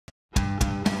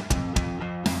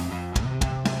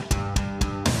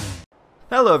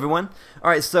Hello everyone.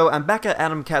 Alright, so I'm back at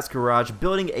Adam Cat's garage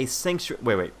building a sanctuary.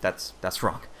 Wait, that's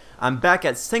wrong. I'm back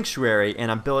at Sanctuary and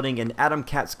I'm building an Adam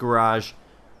Cat's garage.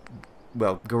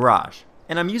 Well, garage.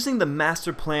 And I'm using the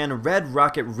Master Plan Red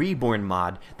Rocket Reborn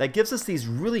mod that gives us these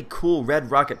really cool Red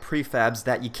Rocket prefabs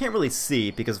that you can't really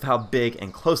see because of how big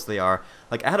and close they are.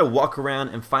 Like, I had to walk around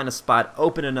and find a spot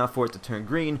open enough for it to turn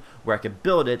green where I could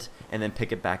build it and then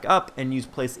pick it back up and use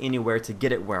Place Anywhere to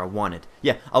get it where I wanted.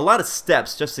 Yeah, a lot of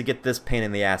steps just to get this pain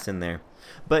in the ass in there.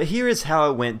 But here is how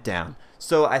it went down.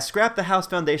 So I scrapped the house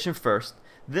foundation first,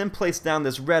 then placed down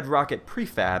this Red Rocket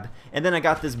prefab, and then I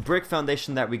got this brick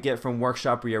foundation that we get from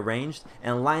Workshop Rearranged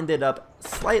and lined it up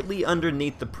slightly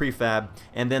underneath the prefab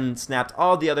and then snapped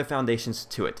all the other foundations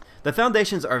to it. The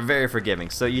foundations are very forgiving,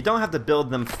 so you don't have to build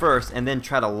them first and then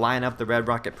try to line up the Red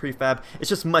Rocket prefab. It's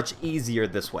just much easier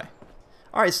this way.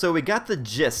 Alright, so we got the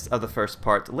gist of the first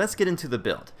part. Let's get into the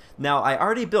build. Now, I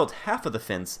already built half of the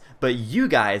fence, but you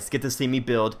guys get to see me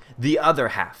build the other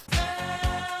half.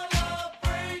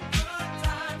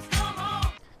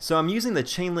 So I'm using the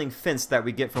chain link fence that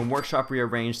we get from Workshop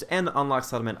Rearranged and the Unlock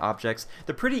Settlement objects.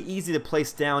 They're pretty easy to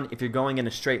place down if you're going in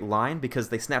a straight line because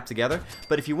they snap together,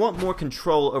 but if you want more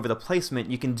control over the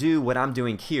placement, you can do what I'm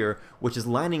doing here, which is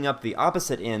lining up the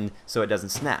opposite end so it doesn't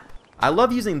snap. I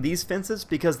love using these fences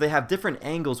because they have different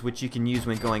angles which you can use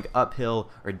when going uphill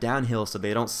or downhill so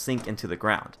they don't sink into the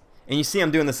ground. And you see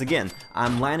I'm doing this again.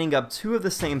 I'm lining up two of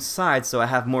the same sides so I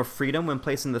have more freedom when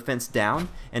placing the fence down,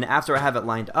 and after I have it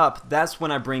lined up, that's when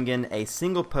I bring in a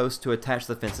single post to attach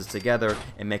the fences together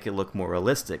and make it look more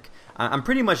realistic. I'm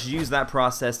pretty much use that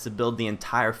process to build the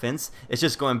entire fence. It's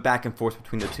just going back and forth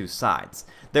between the two sides.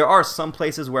 There are some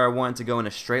places where I want it to go in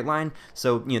a straight line,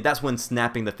 so that's when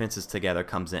snapping the fences together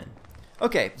comes in.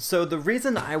 Okay, so the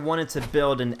reason I wanted to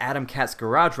build an Adam Cat's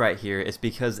garage right here is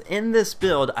because in this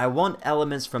build I want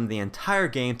elements from the entire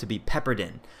game to be peppered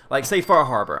in. Like say Far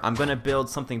Harbor, I'm going to build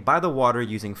something by the water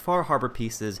using Far Harbor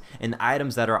pieces and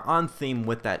items that are on theme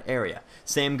with that area.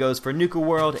 Same goes for Nuka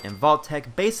World and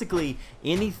Vault-Tec. Basically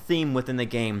any theme within the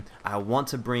game I want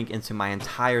to bring into my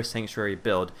entire Sanctuary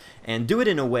build and do it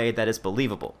in a way that is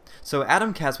believable. So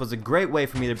Adam Cat's was a great way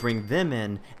for me to bring them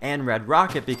in, and Red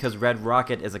Rocket, because Red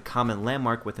Rocket is a common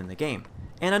landmark within the game.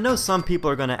 And I know some people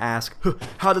are going to ask,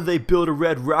 how did they build a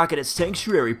Red Rocket at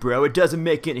Sanctuary, bro? It doesn't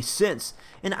make any sense.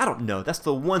 And I don't know, that's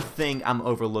the one thing I'm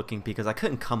overlooking because I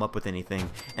couldn't come up with anything.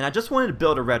 And I just wanted to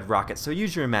build a Red Rocket, so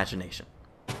use your imagination.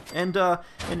 And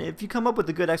if you come up with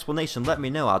a good explanation, let me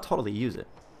know, I'll totally use it.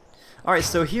 Alright,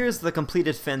 so here's the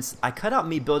completed fence. I cut out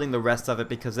me building the rest of it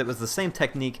because it was the same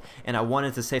technique and I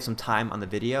wanted to save some time on the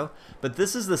video. But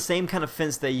this is the same kind of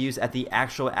fence they use at the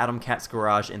actual Adam Cat's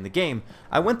garage in the game.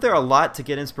 I went there a lot to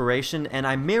get inspiration and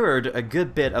I mirrored a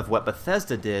good bit of what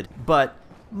Bethesda did, but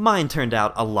mine turned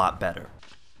out a lot better.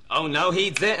 Oh no, he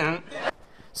didn't.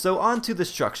 So on to the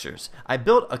structures. I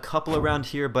built a couple around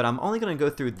here, but I'm only going to go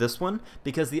through this one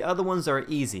because the other ones are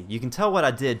easy. You can tell what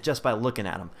I did just by looking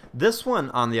at them. This one,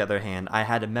 on the other hand, I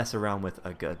had to mess around with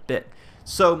a good bit.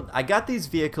 So I got these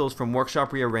vehicles from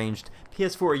Workshop Rearranged.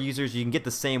 PS4 users, you can get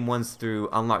the same ones through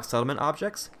Unlock Settlement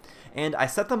objects. And I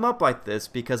set them up like this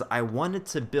because I wanted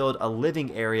to build a living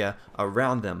area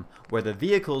around them where the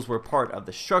vehicles were part of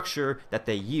the structure that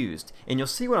they used. And you'll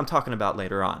see what I'm talking about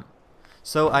later on.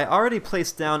 So I already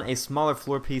placed down a smaller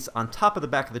floor piece on top of the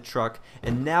back of the truck,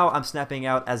 and now I'm snapping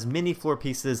out as many floor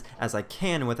pieces as I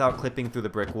can without clipping through the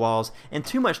brick walls and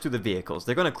too much through the vehicles.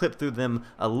 They're going to clip through them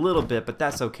a little bit, but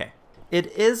that's okay.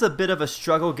 It is a bit of a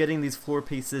struggle getting these floor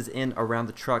pieces in around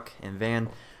the truck and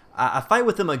van. I fight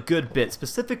with them a good bit,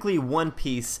 specifically one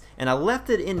piece, and I left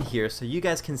it in here so you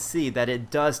guys can see that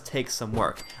it does take some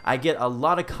work. I get a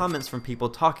lot of comments from people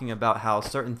talking about how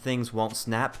certain things won't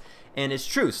snap, and it's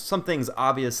true, some things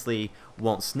obviously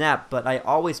won't snap, but I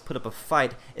always put up a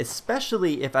fight,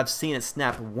 especially if I've seen it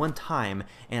snap one time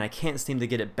and I can't seem to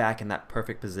get it back in that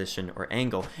perfect position or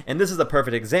angle. And this is a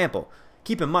perfect example.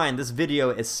 Keep in mind, this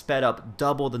video is sped up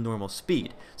double the normal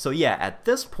speed. So yeah, at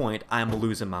this point, I'm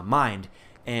losing my mind.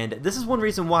 And this is one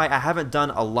reason why I haven't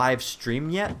done a live stream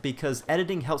yet, because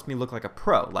editing helps me look like a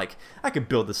pro. Like, I could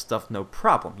build this stuff no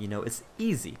problem, it's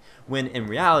easy. When in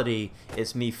reality,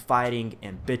 it's me fighting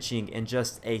and bitching and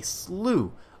just a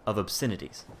slew of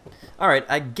obscenities. Alright,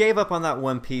 I gave up on that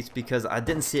one piece because I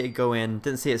didn't see it go in,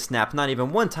 didn't see it snap, not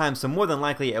even one time, so more than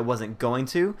likely it wasn't going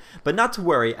to. But not to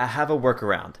worry, I have a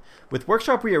workaround. With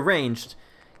Workshop Rearranged,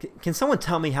 can someone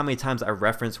tell me how many times I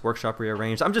reference Workshop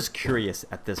Rearranged? I'm just curious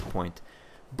at this point.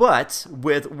 But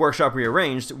with Workshop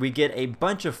Rearranged, we get a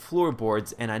bunch of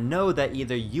floorboards, and I know that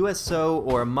either USO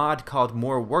or a mod called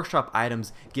More Workshop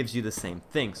Items gives you the same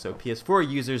thing, so PS4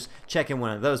 users check in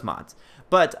one of those mods.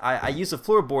 But I use the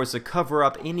floorboards to cover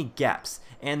up any gaps,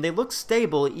 and they look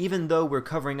stable even though we're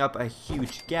covering up a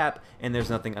huge gap and there's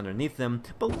nothing underneath them.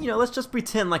 But let's just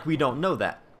pretend like we don't know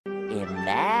that.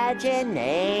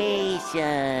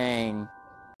 Imagination.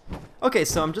 Okay,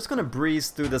 so I'm just going to breeze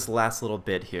through this last little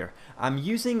bit here. I'm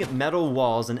using metal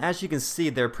walls, and as you can see,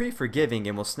 they're pretty forgiving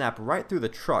and will snap right through the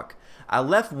truck. I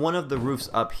left one of the roofs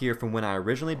up here from when I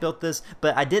originally built this,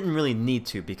 but I didn't really need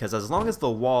to, because as long as the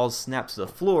walls snap to the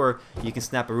floor, you can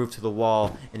snap a roof to the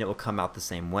wall and it will come out the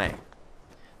same way.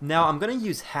 Now I'm going to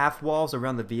use half walls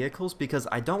around the vehicles because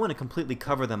I don't want to completely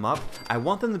cover them up. I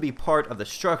want them to be part of the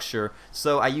structure,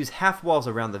 so I use half walls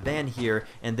around the van here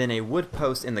and then a wood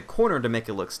post in the corner to make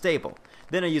it look stable.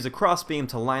 Then I use a crossbeam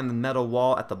to line the metal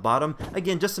wall at the bottom,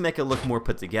 again just to make it look more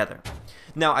put together.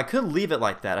 Now I could leave it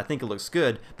like that, I think it looks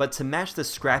good, but to match the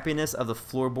scrappiness of the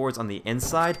floorboards on the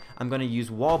inside, I'm going to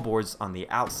use wall boards on the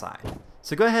outside.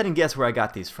 So go ahead and guess where I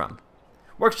got these from.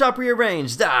 Workshop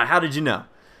Rearranged! How did you know?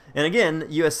 And again,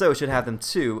 USO should have them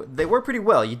too. They work pretty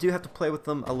well. You do have to play with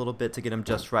them a little bit to get them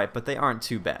just right, but they aren't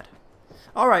too bad.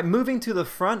 Alright, moving to the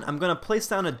front, I'm going to place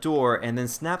down a door and then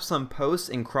snap some posts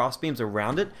and crossbeams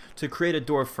around it to create a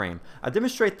door frame. I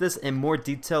demonstrate this in more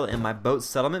detail in my boat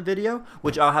settlement video,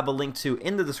 which I'll have a link to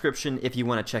in the description if you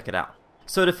want to check it out.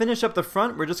 So to finish up the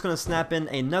front, we're just going to snap in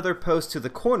another post to the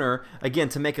corner, again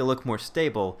to make it look more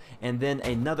stable, and then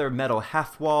another metal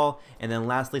half wall, and then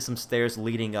lastly some stairs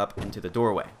leading up into the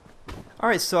doorway.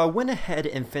 Alright, so I went ahead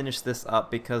and finished this up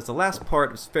because the last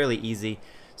part was fairly easy.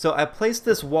 So I placed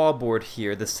this wall board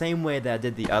here the same way that I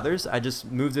did the others. I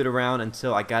just moved it around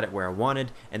until I got it where I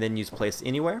wanted and then used Place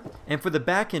Anywhere. And for the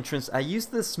back entrance, I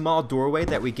used this small doorway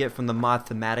that we get from the mod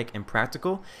Thematic and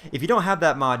Practical. If you don't have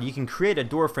that mod, you can create a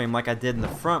door frame like I did in the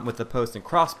front with the post and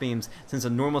cross beams, since a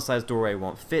normal size doorway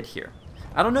won't fit here.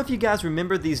 I don't know if you guys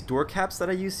remember these door caps that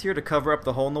I used here to cover up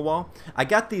the hole in the wall. I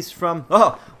got these from,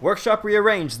 Workshop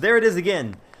Rearranged, there it is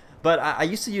again. But I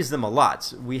used to use them a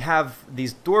lot. We have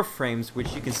these door frames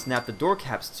which you can snap the door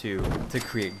caps to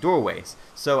create doorways.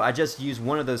 So I just used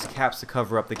one of those caps to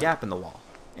cover up the gap in the wall.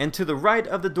 And to the right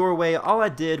of the doorway, all I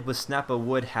did was snap a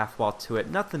wood half wall to it,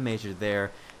 nothing major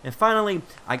there. And finally,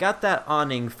 I got that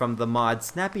awning from the mod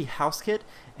Snappy House Kit,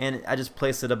 and I just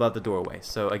placed it above the doorway.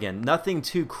 So again, nothing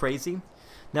too crazy.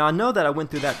 Now I know that I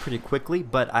went through that pretty quickly,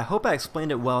 but I hope I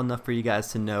explained it well enough for you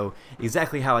guys to know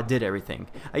exactly how I did everything.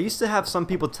 I used to have some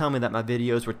people tell me that my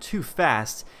videos were too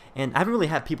fast, and I haven't really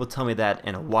had people tell me that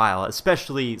in a while,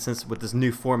 especially since with this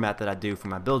new format that I do for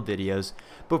my build videos.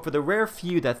 But for the rare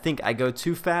few that think I go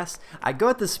too fast, I go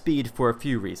at this speed for a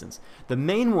few reasons. The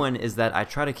main one is that I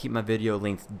try to keep my video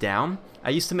length down. I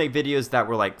used to make videos that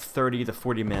were like 30 to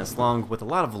 40 minutes long with a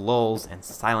lot of lulls and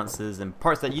silences and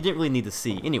parts that you didn't really need to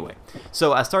see anyway.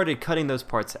 So I started cutting those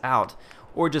parts out,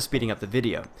 or just speeding up the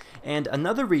video. And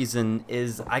another reason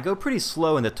is I go pretty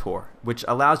slow in the tour, which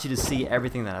allows you to see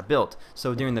everything that I built.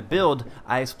 So during the build,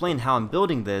 I explain how I'm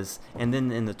building this, and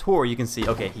then in the tour you can see,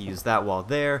 okay, he used that wall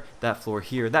there, that floor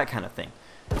here, that kind of thing.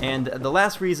 And the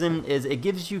last reason is it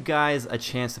gives you guys a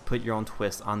chance to put your own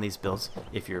twist on these builds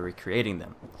if you're recreating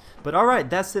them. But alright,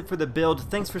 that's it for the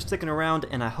build. Thanks for sticking around,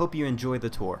 and I hope you enjoy the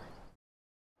tour.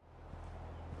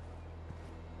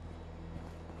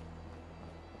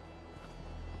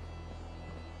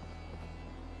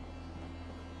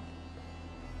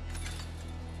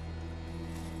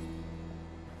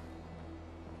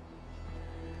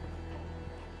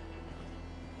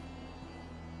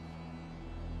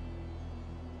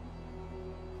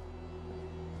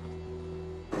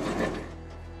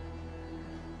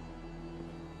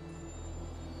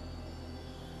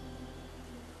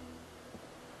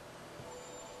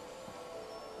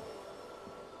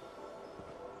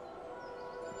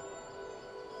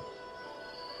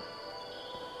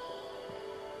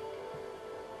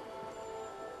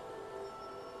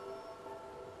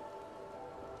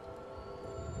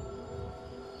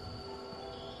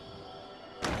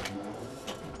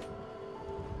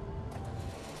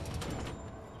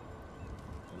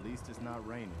 At least it's not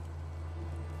raining.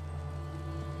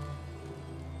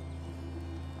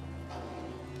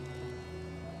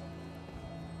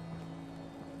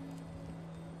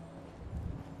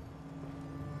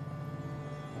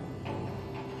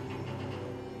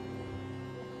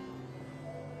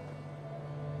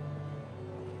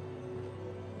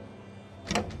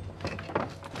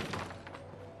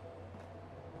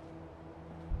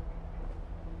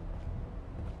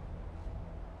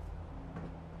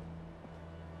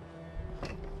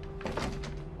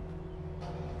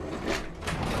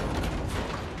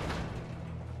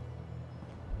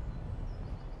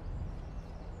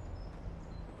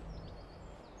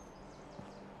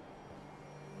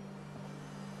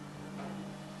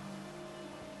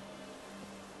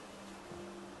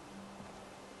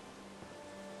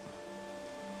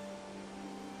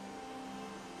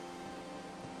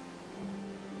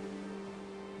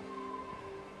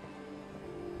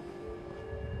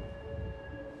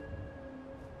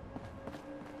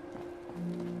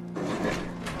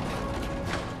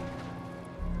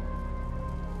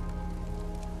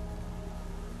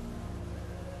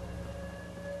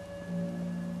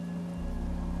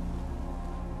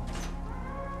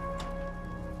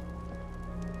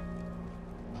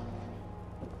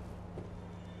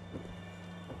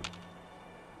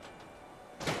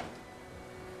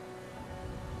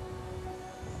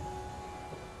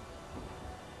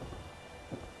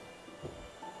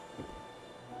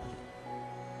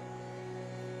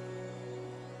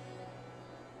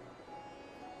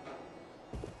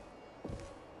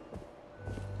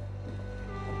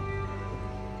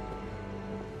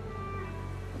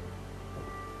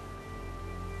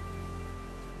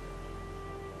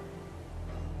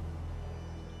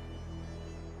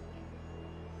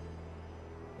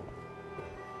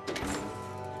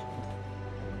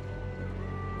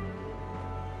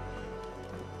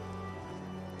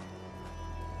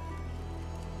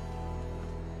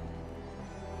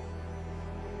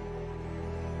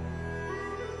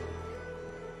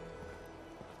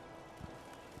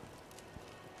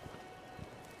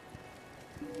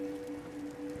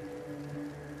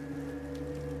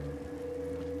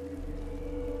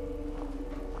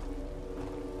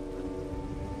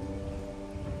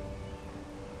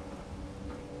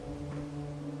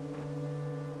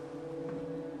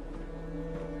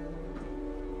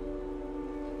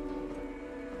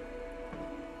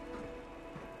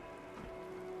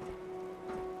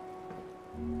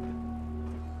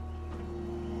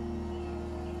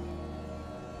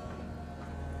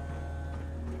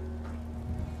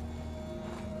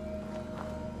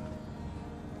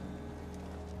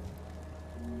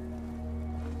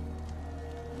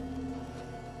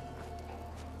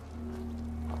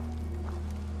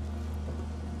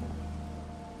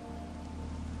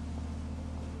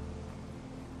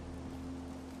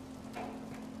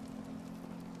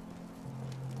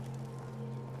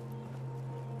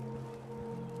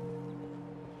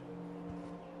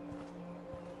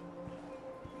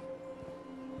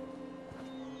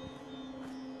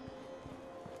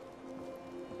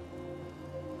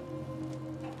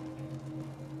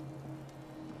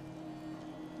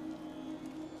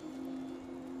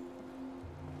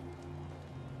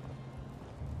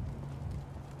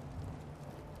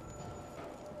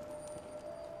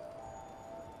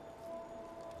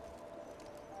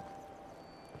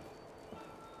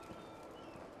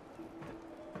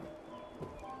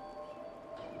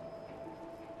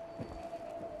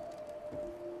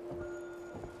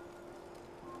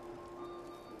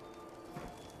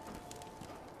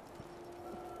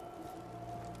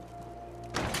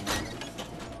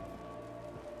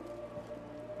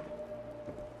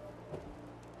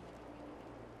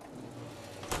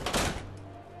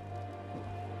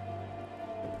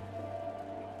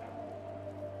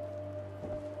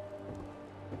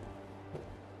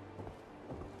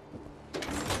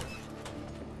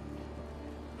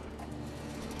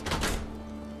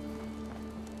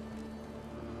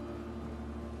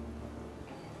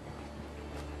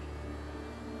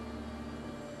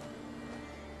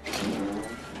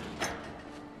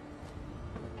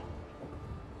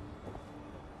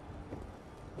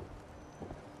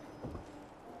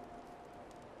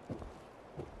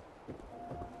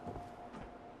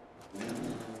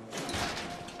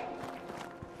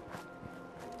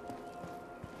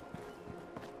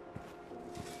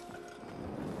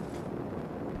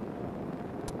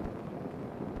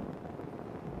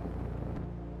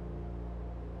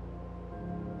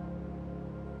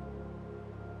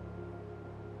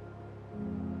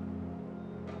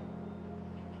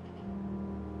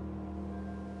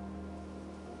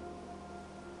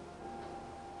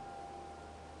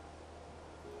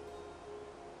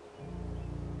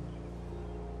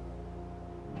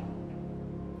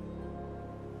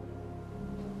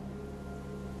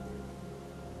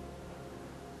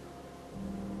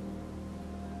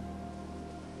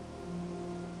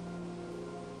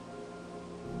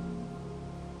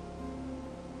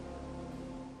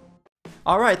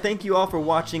 Alright, thank you all for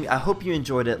watching. I hope you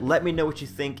enjoyed it. Let me know what you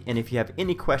think, and if you have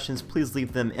any questions, please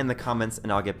leave them in the comments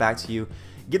and I'll get back to you.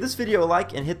 Give this video a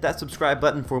like and hit that subscribe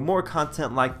button for more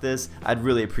content like this. I'd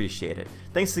really appreciate it.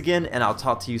 Thanks again, and I'll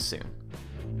talk to you soon.